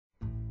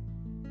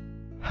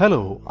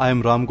Hello, I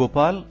am Ram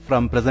Gopal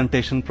from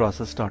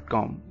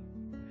presentationprocess.com.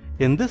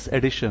 In this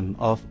edition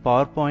of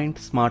PowerPoint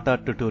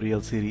Smartart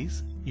tutorial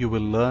series, you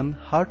will learn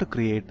how to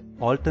create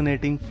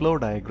alternating flow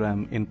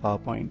diagram in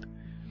PowerPoint.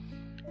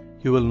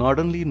 You will not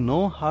only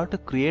know how to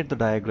create the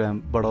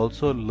diagram but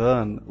also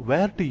learn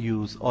where to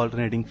use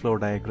alternating flow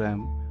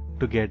diagram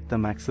to get the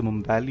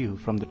maximum value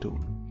from the tool.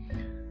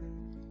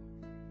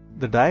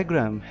 The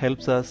diagram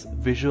helps us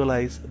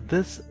visualize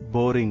this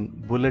boring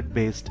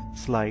bullet-based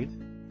slide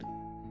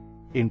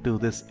into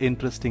this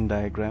interesting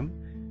diagram.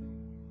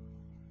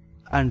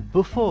 And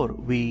before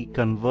we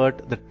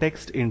convert the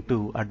text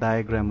into a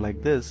diagram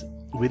like this,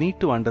 we need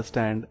to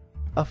understand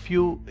a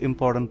few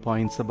important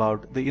points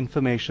about the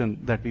information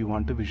that we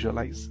want to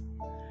visualize.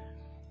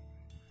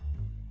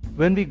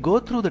 When we go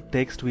through the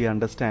text, we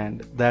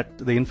understand that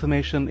the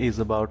information is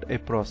about a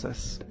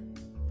process.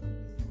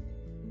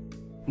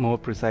 More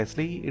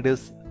precisely, it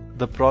is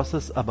the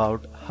process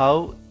about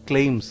how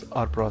claims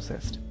are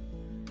processed.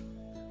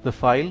 The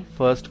file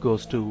first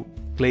goes to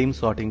claim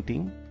sorting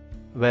team,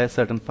 where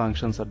certain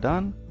functions are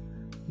done.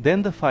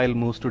 Then the file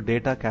moves to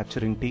data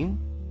capturing team,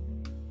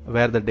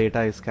 where the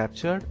data is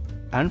captured,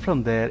 and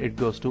from there it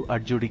goes to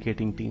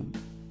adjudicating team.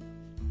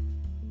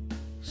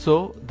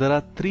 So there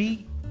are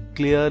three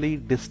clearly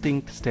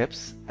distinct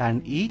steps,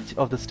 and each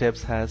of the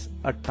steps has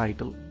a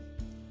title.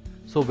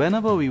 So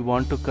whenever we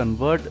want to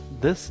convert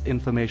this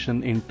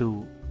information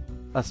into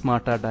a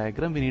Smartart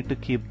diagram, we need to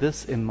keep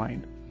this in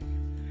mind.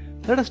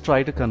 Let us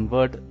try to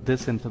convert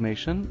this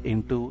information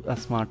into a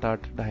Smartart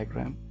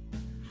diagram.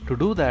 To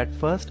do that,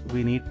 first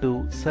we need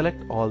to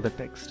select all the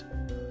text.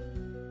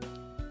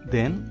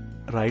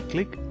 Then right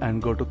click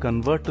and go to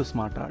Convert to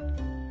Smartart.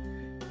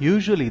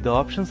 Usually the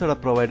options that are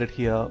provided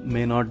here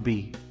may not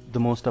be the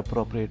most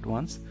appropriate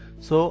ones,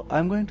 so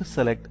I'm going to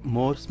select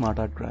More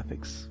Smartart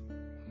Graphics.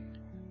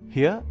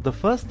 Here the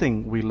first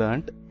thing we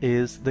learned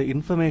is the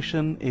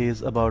information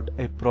is about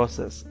a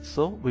process,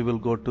 so we will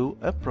go to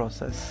a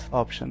process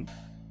option.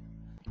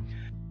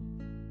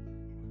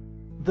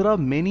 There are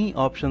many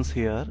options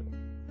here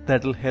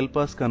that will help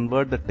us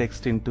convert the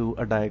text into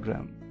a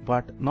diagram,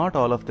 but not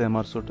all of them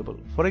are suitable.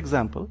 For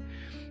example,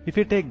 if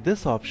you take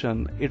this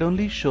option, it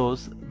only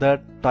shows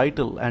the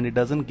title and it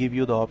doesn't give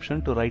you the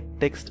option to write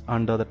text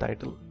under the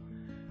title.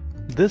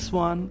 This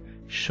one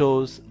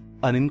shows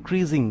an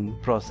increasing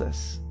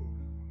process.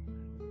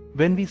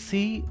 When we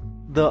see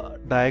the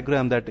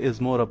diagram that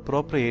is more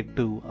appropriate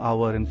to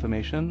our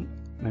information,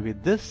 maybe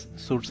this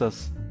suits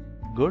us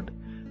good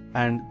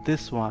and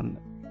this one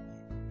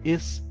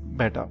is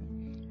better.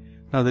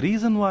 Now the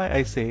reason why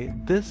I say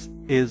this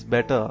is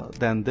better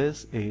than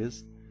this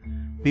is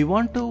we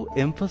want to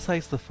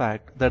emphasize the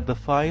fact that the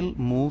file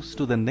moves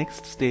to the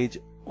next stage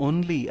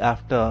only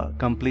after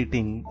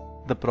completing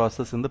the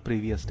process in the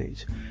previous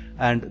stage,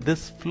 and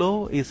this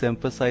flow is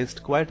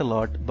emphasized quite a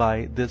lot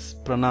by this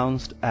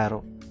pronounced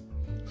arrow.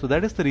 So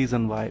that is the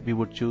reason why we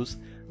would choose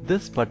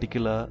this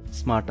particular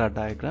Smartart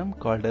diagram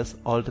called as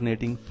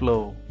alternating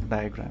flow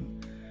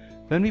diagram.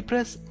 When we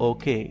press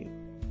OK,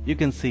 you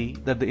can see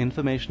that the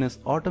information is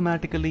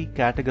automatically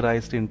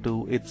categorized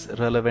into its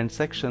relevant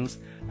sections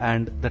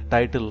and the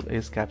title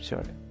is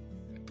captured.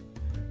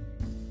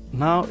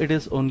 Now it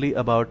is only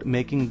about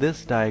making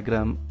this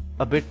diagram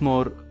a bit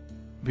more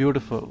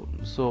beautiful.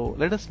 So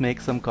let us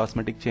make some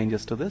cosmetic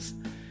changes to this.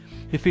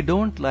 If you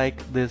don't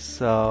like this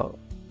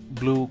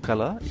blue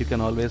color, you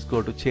can always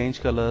go to change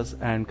colors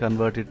and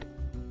convert it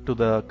to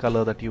the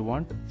color that you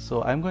want.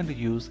 So I'm going to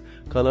use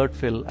colored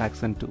fill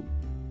accent 2.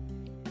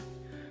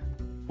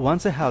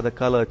 Once I have the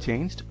color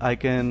changed, I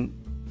can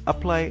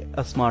apply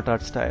a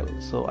Smartart style.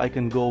 So I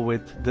can go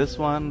with this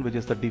one, which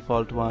is the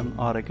default one,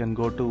 or I can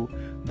go to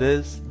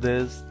this,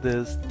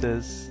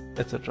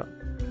 etc.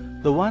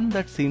 The one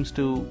that seems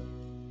to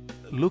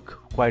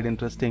look quite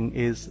interesting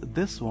is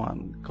this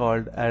one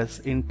called as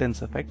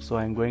Intense Effect. So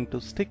I'm going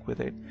to stick with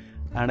it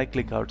and I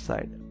click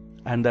outside,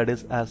 and that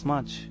is as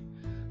much.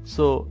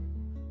 So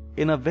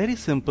in a very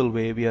simple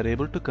way, we are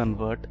able to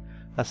convert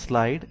a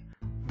slide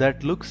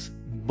that looks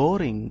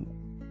boring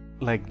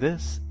like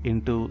this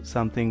into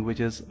something which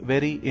is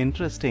very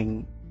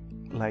interesting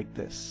like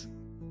this.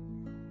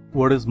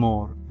 What is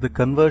more, the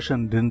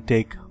conversion didn't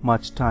take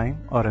much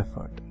time or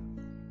effort.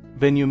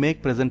 When you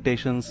make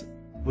presentations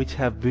which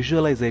have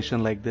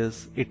visualization like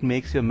this, it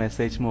makes your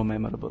message more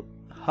memorable.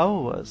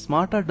 However,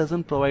 Smartart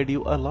doesn't provide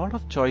you a lot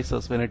of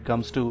choices when it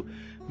comes to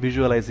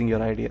visualizing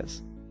your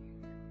ideas.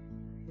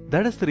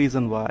 That is the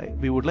reason why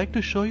we would like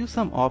to show you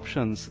some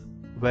options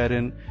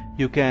wherein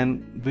you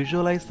can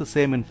visualize the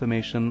same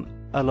information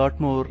a lot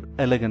more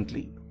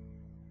elegantly.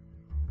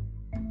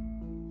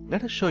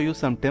 Let us show you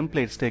some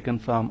templates taken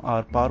from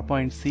our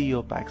PowerPoint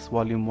CEO Packs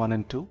Volume 1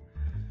 and 2.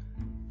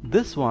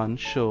 This one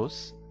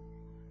shows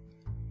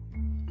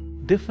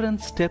different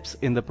steps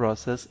in the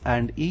process,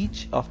 and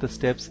each of the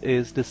steps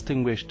is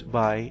distinguished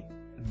by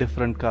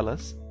different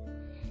colors,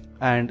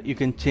 and you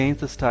can change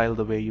the style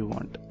the way you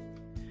want.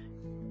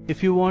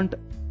 If you want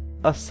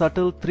a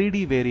subtle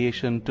 3D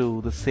variation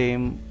to the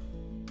same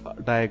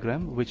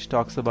diagram which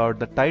talks about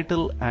the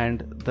title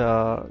and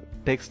the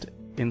text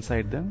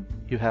inside them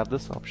you have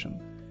this option.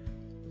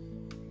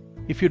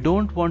 If you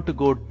don't want to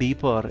go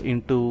deeper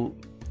into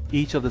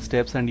each of the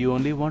steps and you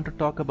only want to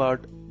talk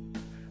about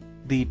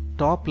the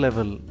top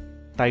level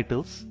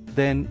titles,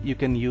 then you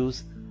can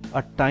use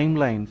a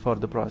timeline for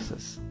the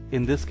process.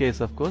 In this case,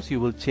 of course, you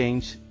will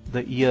change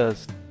the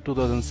years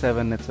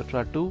 2007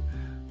 etc. to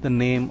the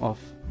name of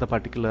the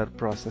particular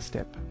process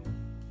step.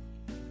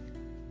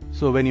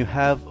 So when you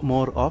have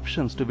more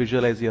options to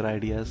visualize your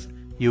ideas,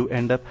 you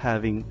end up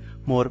having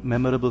more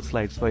memorable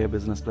slides for your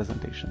business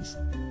presentations.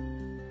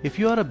 If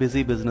you are a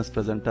busy business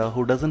presenter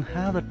who doesn't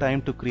have the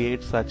time to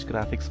create such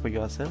graphics for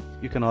yourself,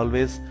 you can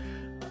always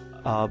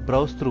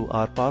browse through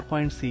our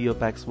PowerPoint CEO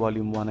Packs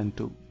Volume 1 and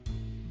 2.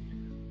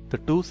 The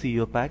two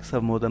CEO Packs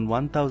have more than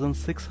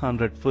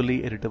 1,600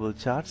 fully editable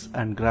charts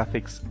and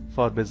graphics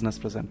for business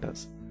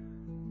presenters.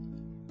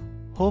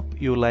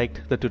 Hope you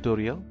liked the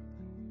tutorial.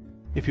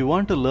 If you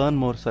want to learn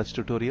more such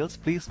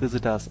tutorials, please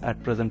visit us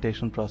at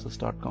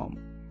presentationprocess.com.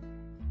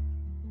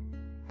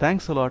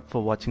 Thanks a lot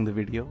for watching the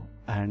video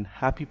and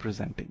happy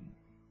presenting.